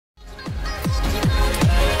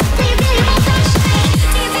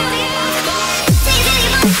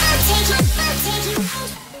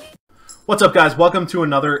What's up, guys? Welcome to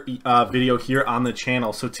another video here on the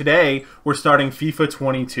channel. So today we're starting FIFA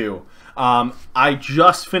 22. I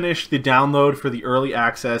just finished the download for the early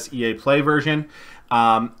access EA Play version.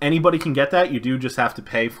 Anybody can get that. You do just have to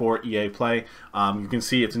pay for EA Play. You can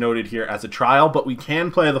see it's noted here as a trial, but we can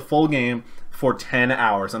play the full game for 10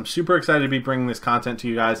 hours. I'm super excited to be bringing this content to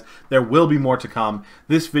you guys. There will be more to come.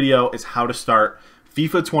 This video is how to start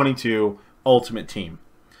FIFA 22 Ultimate Team.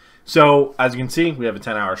 So, as you can see, we have a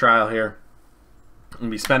 10-hour trial here. I'm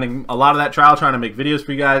going to be spending a lot of that trial trying to make videos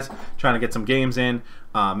for you guys, trying to get some games in,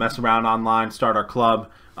 mess around online, start our club,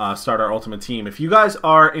 start our Ultimate Team. If you guys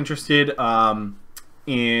are interested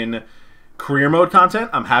in career mode content,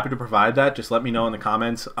 I'm happy to provide that. Just let me know in the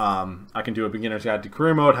comments. I can do a beginner's guide to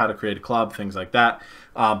career mode, how to create a club, things like that.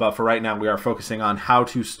 But for right now, we are focusing on how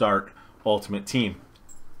to start Ultimate Team.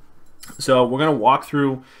 So we're going to walk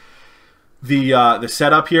through the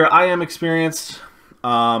setup here. I am experienced.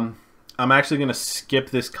 I'm actually going to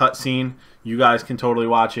skip this cutscene. You guys can totally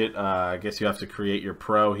watch it. I guess you have to create your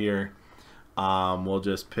pro here. We'll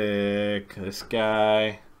just pick this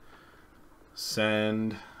guy.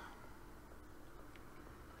 Send.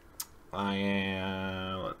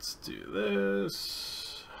 Let's do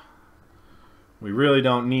this. We really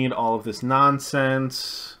don't need all of this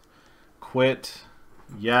nonsense. Quit.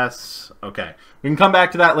 Yes. Okay. We can come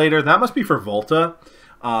back to that later. That must be for Volta.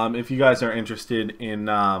 If you guys are interested in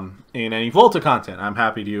any Volta content, I'm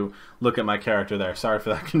happy to look at my character there. Sorry for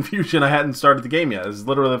that confusion. I hadn't started the game yet. This is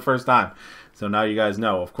literally the first time. So now you guys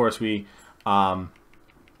know. Of course, we will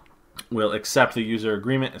accept the user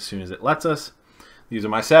agreement as soon as it lets us. These are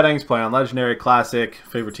my settings. Play on Legendary, Classic.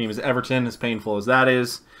 Favorite team is Everton, as painful as that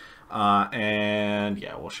is. And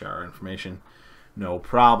yeah, we'll share our information. No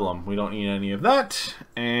problem. We don't need any of that.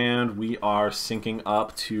 And we are syncing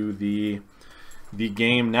up to the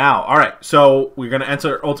game now. All right, so we're going to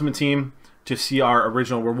enter Ultimate Team to see our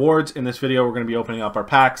original rewards. In this video, we're going to be opening up our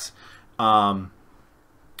packs. We're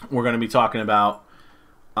going to be talking about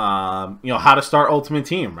how to start Ultimate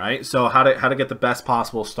Team, right? So how to get the best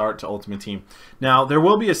possible start to Ultimate Team. Now there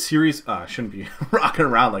will be a series. I shouldn't be rocking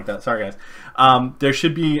around like that. Sorry, guys. There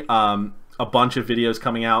should be a bunch of videos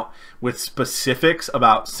coming out with specifics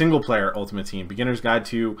about single-player Ultimate Team, beginner's guide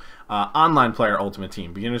to online player Ultimate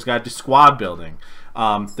Team, beginner's guide to squad building.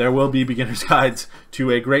 There will be beginner's guides to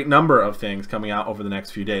a great number of things coming out over the next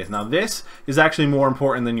few days. Now, this is actually more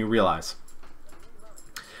important than you realize.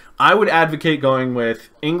 I would advocate going with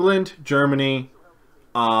England, Germany,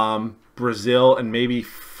 Brazil, and maybe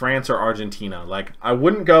France or Argentina. Like, I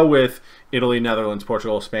wouldn't go with Italy, Netherlands,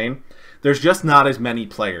 Portugal, Spain. There's just not as many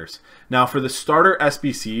players. Now, for the starter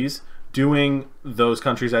SBCs, doing those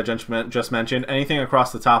countries I just mentioned, anything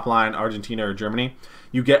across the top line, Argentina or Germany,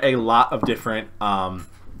 you get a lot of different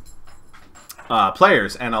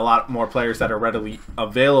players and a lot more players that are readily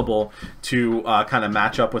available to kind of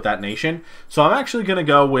match up with that nation. So I'm actually going to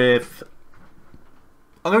go with...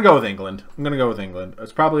 I'm going to go with England.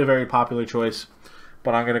 It's probably a very popular choice,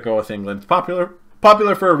 but I'm going to go with England. It's popular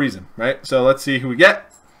for a reason, right? So let's see who we get.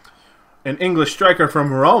 An English striker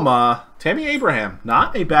from Roma, Tammy Abraham.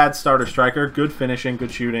 Not a bad starter striker. Good finishing,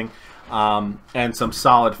 good shooting, and some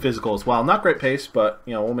solid physical as well. Not great pace, but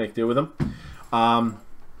we'll make do with him.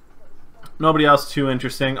 Nobody else too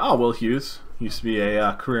interesting. Oh, Will Hughes. Used to be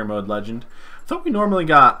a career mode legend. I thought we normally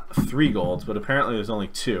got 3 golds, but apparently there's only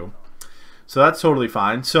 2. So that's totally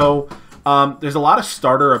fine. So there's a lot of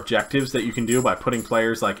starter objectives that you can do by putting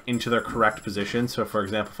players like into their correct position. So for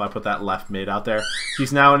example, if I put that left mid out there,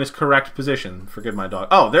 he's now in his correct position. Forgive my dog.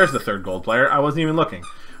 Oh, there's the 3rd gold player. I wasn't even looking.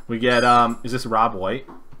 We get, is this Rob White?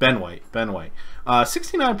 Ben White.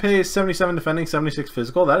 69 pace, 77 defending, 76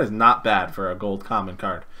 physical. That is not bad for a gold common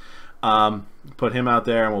card. Put him out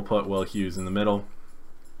there, and we'll put Will Hughes in the middle.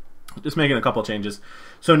 Just making a couple changes.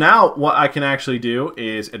 So now what I can actually do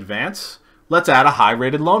is advance. Let's add a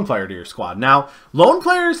high-rated lone player to your squad. Now, lone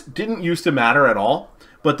players didn't used to matter at all,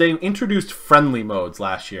 but they introduced friendly modes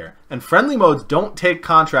last year. And friendly modes don't take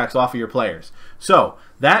contracts off of your players. So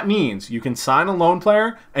that means you can sign a lone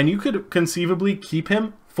player, and you could conceivably keep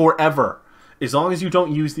him forever, as long as you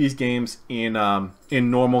don't use these games in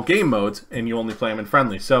normal game modes and you only play them in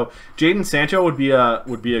friendly. So Jadon Sancho would be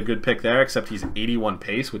a good pick there, except he's 81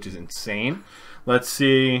 pace, which is insane. Let's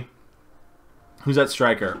see. Who's that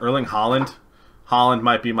striker? Erling Haaland. Haaland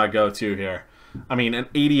might be my go-to here. I mean, an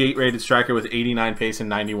 88 rated striker with 89 pace and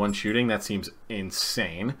 91 shooting. That seems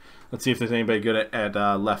insane. Let's see if there's anybody good at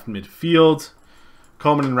left midfield.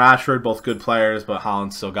 Coleman and Rashford, both good players, but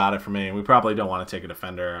Haaland still got it for me. We probably don't want to take a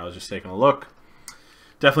defender. I was just taking a look.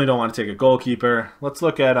 Definitely don't want to take a goalkeeper. Let's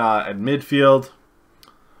look at midfield.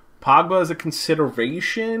 Pogba is a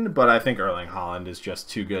consideration, but I think Erling Haaland is just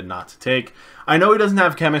too good not to take. I know he doesn't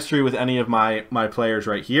have chemistry with any of my players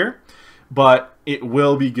right here, but it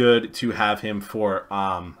will be good to have him for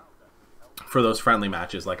those friendly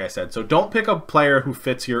matches, like I said. So don't pick a player who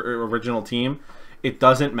fits your original team. It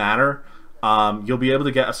doesn't matter. You'll be able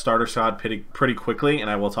to get a starter squad pretty quickly, and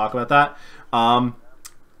I will talk about that.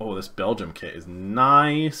 Oh, this Belgium kit is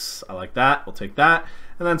nice. I like that. We'll take that.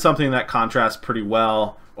 And then something that contrasts pretty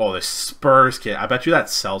well. Oh, this Spurs kit. I bet you that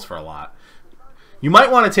sells for a lot. You might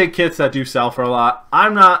want to take kits that do sell for a lot.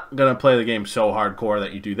 I'm not going to play the game so hardcore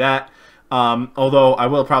that you do that. Although I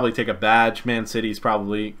will probably take a badge. Man City's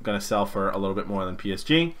probably going to sell for a little bit more than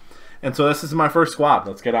PSG. And so this is my first squad.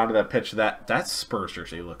 Let's get onto that pitch. That Spurs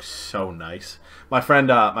jersey looks so nice. My friend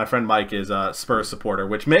Mike is a Spurs supporter,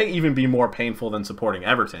 which may even be more painful than supporting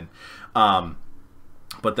Everton.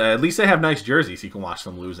 But at least they have nice jerseys. You can watch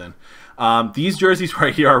them lose in. These jerseys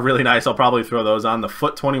right here are really nice. I'll probably throw those on. The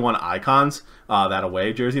Foot 21 Icons, that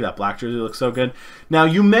away jersey, that black jersey looks so good. Now,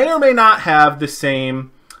 you may or may not have the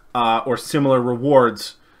same or similar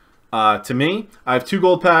rewards to me. I have 2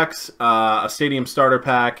 gold packs, a stadium starter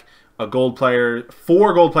pack, a gold player,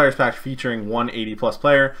 4 gold players packs featuring 180+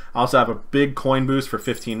 player. I also have a big coin boost for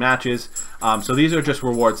 15 matches. So these are just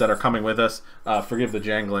rewards that are coming with us. Forgive the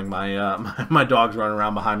jangling. My dog's running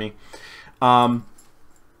around behind me.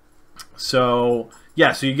 So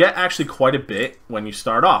yeah, so you get actually quite a bit when you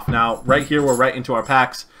start off. Now right here we're right into our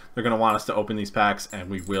packs. They're going to want us to open these packs, and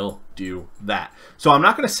we will do that. So I'm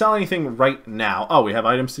not going to sell anything right now. Oh, we have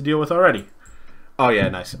items to deal with already. Oh yeah,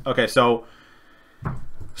 nice. Okay, so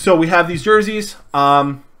we have these jerseys.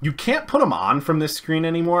 You can't put them on from this screen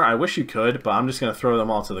anymore. I wish you could, but I'm just going to throw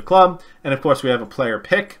them all to the club. And of course, we have a player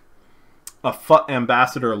pick, a FUT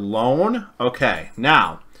ambassador loan. Okay,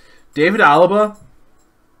 now David Alaba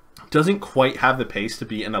doesn't quite have the pace to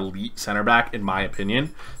be an elite center back, in my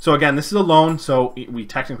opinion. So again, this is a loan, so we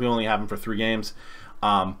technically only have him for 3 games,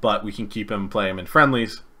 but we can keep him, play him in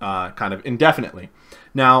friendlies kind of indefinitely.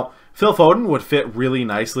 Now, Phil Foden would fit really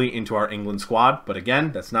nicely into our England squad, but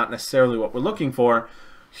again, that's not necessarily what we're looking for.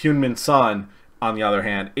 Heung-min Son, on the other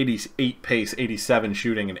hand, 88 pace, 87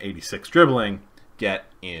 shooting, and 86 dribbling, get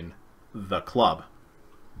in the club.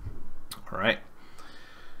 All right.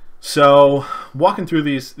 So, walking through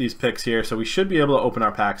these picks here, so we should be able to open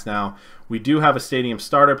our packs now. We do have a stadium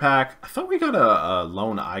starter pack. I thought we got a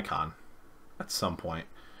lone icon at some point.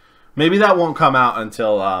 Maybe that won't come out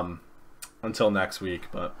until next week,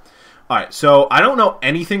 but all right. So I don't know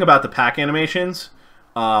anything about the pack animations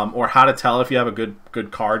or how to tell if you have a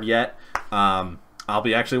good card yet. I'll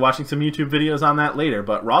be actually watching some YouTube videos on that later.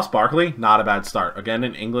 But Ross Barkley, not a bad start. Again,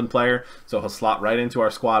 an England player, so he'll slot right into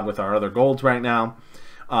our squad with our other golds right now.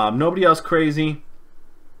 Nobody else crazy.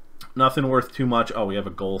 Nothing worth too much. Oh, we have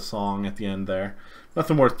a goal song at the end there.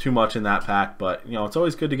 Nothing worth too much in that pack, but you know, it's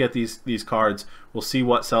always good to get these cards. We'll see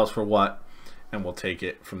what sells for what, and we'll take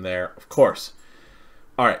it from there, of course.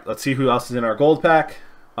 All right, let's see who else is in our gold pack.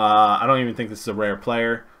 I don't even think this is a rare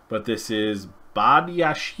player, but this is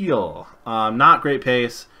Badiashile. Not great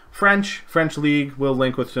pace. French league will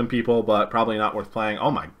link with some people, but probably not worth playing.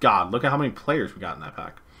 Oh my God, look at how many players we got in that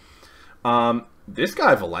pack. This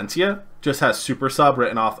guy, Valencia, just has super sub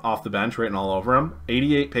written off the bench, written all over him.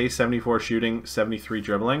 88 pace, 74 shooting, 73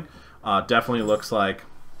 dribbling. Definitely looks like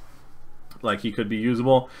he could be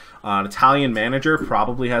usable. An Italian manager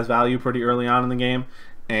probably has value pretty early on in the game.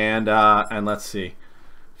 And let's see.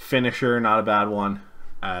 Finisher, not a bad one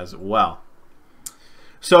as well.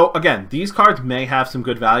 So again, these cards may have some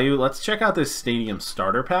good value. Let's check out this stadium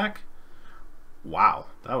starter pack. Wow,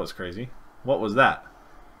 that was crazy. What was that?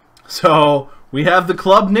 So we have the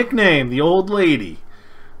club nickname, the old lady.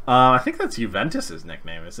 I think that's Juventus's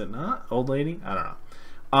nickname, is it not? Old lady? I don't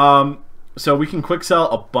know. So we can quick sell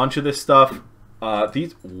a bunch of this stuff.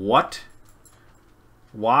 What?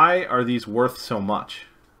 Why are these worth so much?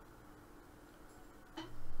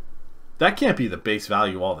 That can't be the base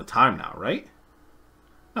value all the time now, right?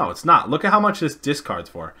 No, it's not. Look at how much this discards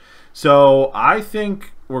for. So I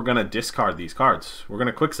think we're going to discard these cards. We're going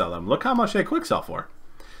to quick sell them. Look how much they quick sell for.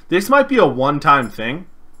 This might be a one-time thing.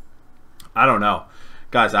 I don't know.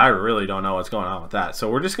 Guys, I really don't know what's going on with that.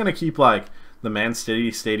 So we're just going to keep like the Man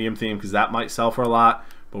City Stadium theme because that might sell for a lot.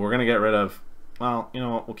 But we're going to get rid of, well, you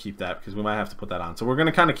know what? We'll keep that because we might have to put that on. So we're going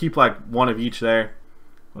to kind of keep like one of each there.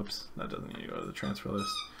 Whoops, that doesn't need to go to the transfer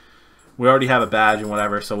list. We already have a badge and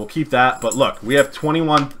whatever, so we'll keep that. But look, we have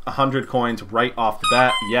 2,100 coins right off the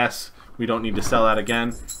bat. Yes, we don't need to sell that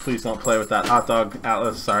again. Please don't play with that hot dog,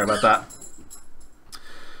 Atlas. Sorry about that.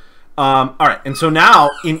 All right, and so now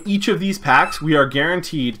in each of these packs, we are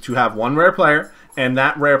guaranteed to have one rare player and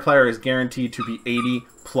that rare player is guaranteed to be 80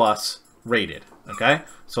 plus rated. Okay,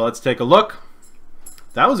 so let's take a look.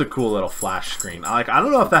 That was a cool little flash screen. I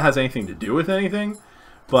don't know if that has anything to do with anything,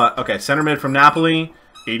 but okay, center mid from Napoli,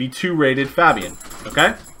 82 rated Fabian.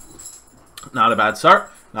 Okay, not a bad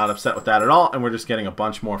start. Not upset with that at all, and we're just getting a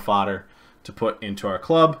bunch more fodder to put into our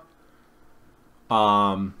club.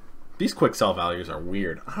 These quick sell values are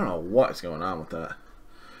weird. I don't know what's going on with that.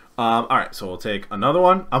 Alright, so we'll take another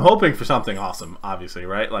one. I'm hoping for something awesome, obviously,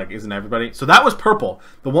 right? Like, isn't everybody? So that was purple.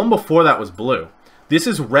 The one before that was blue. This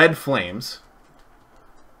is red flames.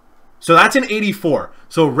 So that's an 84.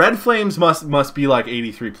 So red flames must be like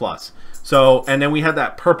 83 plus. So, and then we had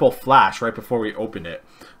that purple flash right before we opened it.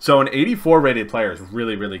 So an 84 rated player is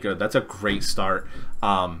really, really good. That's a great start.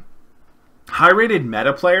 High rated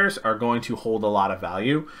meta players are going to hold a lot of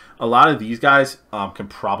value. A lot of these guys can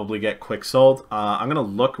probably get quick sold. I'm going to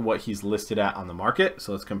look what he's listed at on the market.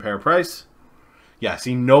 So let's compare price. Yeah,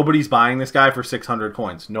 see, nobody's buying this guy for 600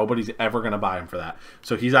 coins. Nobody's ever going to buy him for that.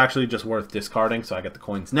 So he's actually just worth discarding. So I get the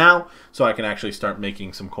coins now, so I can actually start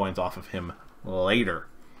making some coins off of him later.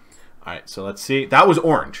 All right, so let's see. That was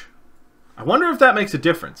orange. I wonder if that makes a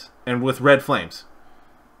difference. And with red flames.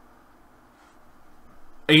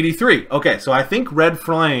 83. Okay, so I think red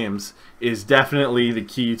flames is definitely the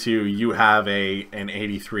key to you have an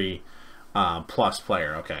 83 plus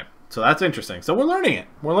player. Okay, so that's interesting. So we're learning it.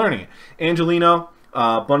 We're learning it. Angelino,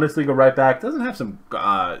 Bundesliga right back, doesn't have some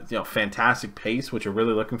fantastic pace, which you're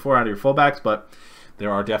really looking for out of your fullbacks, but there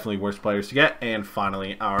are definitely worse players to get. And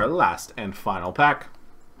finally, our last and final pack.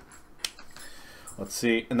 Let's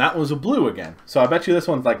see, and that was a blue again. So I bet you this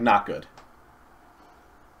one's like not good.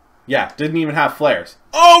 Yeah, didn't even have flares.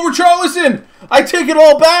 Oh, Richarlison! I take it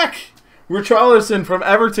all back! Richarlison from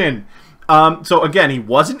Everton. So again, he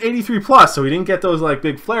wasn't 83 plus, so he didn't get those like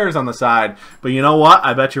big flares on the side. But you know what?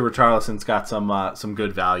 I bet you Richarlison's got some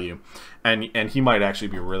good value, and he might actually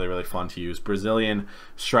be really, really fun to use. Brazilian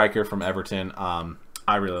striker from Everton.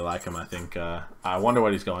 I really like him. I think. I wonder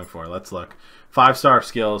what he's going for. Let's look. 5-star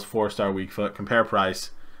skills, 4-star weak foot. Compare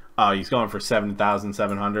price. He's going for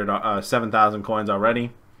 7,700, 7,000 coins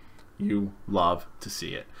already. You love to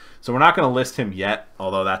see it. So we're not going to list him yet,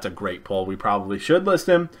 although that's a great pull. We probably should list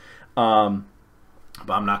him, but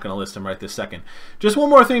I'm not going to list him right this second. Just one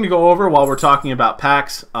more thing to go over while we're talking about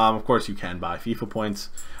packs. Of course, you can buy FIFA points,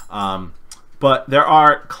 but there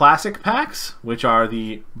are classic packs, which are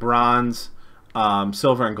the bronze,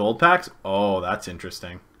 silver, and gold packs. Oh, that's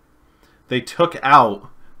interesting. They took out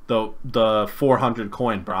the 400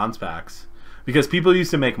 coin bronze packs because people used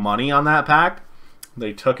to make money on that pack.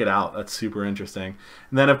 They took it out. That's super interesting.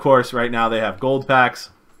 And then, of course, right now they have gold packs.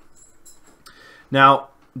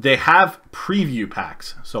 Now, they have preview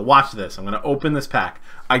packs. So watch this. I'm going to open this pack.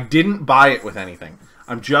 I didn't buy it with anything.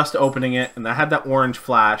 I'm just opening it, and I had that orange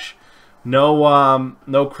flash.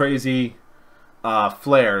 No crazy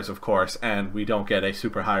flares, of course, and we don't get a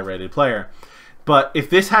super high-rated player. But if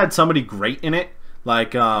this had somebody great in it,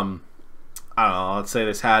 like, I don't know, let's say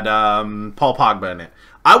this had Paul Pogba in it,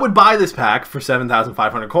 I would buy this pack for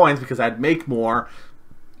 7,500 coins because I'd make more,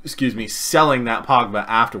 selling that Pogba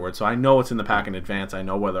afterwards. So I know what's in the pack in advance. I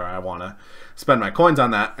know whether I want to spend my coins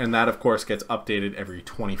on that. And that, of course, gets updated every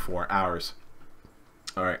 24 hours.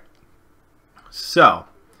 All right. So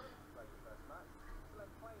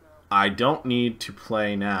I don't need to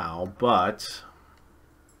play now, but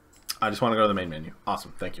I just want to go to the main menu.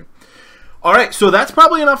 Awesome. Thank you. All right. So that's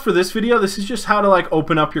probably enough for this video. This is just how to like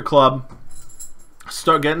open up your club.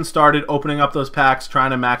 Start getting started, opening up those packs,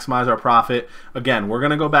 trying to maximize our profit. Again, we're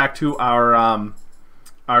going to go back to our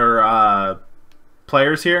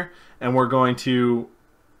players here, and we're going to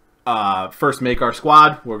first make our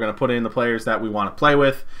squad. We're going to put in the players that we want to play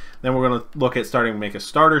with. Then we're going to look at starting to make a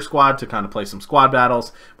starter squad to kind of play some squad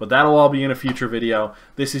battles, but that'll all be in a future video.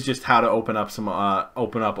 This is just how to open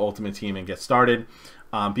up Ultimate Team and get started.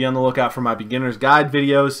 Be on the lookout for my beginner's guide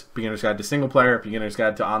videos, beginner's guide to single player, beginner's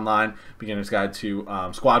guide to online, beginner's guide to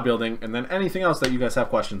squad building, and then anything else that you guys have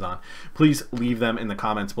questions on. Please leave them in the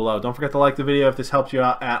comments below. Don't forget to like the video if this helped you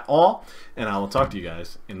out at all, and I will talk to you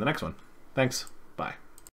guys in the next one. Thanks. Bye.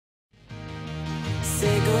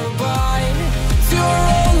 Say goodbye to your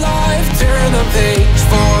old life, turn the page,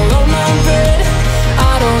 follow my bed.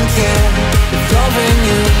 I don't care.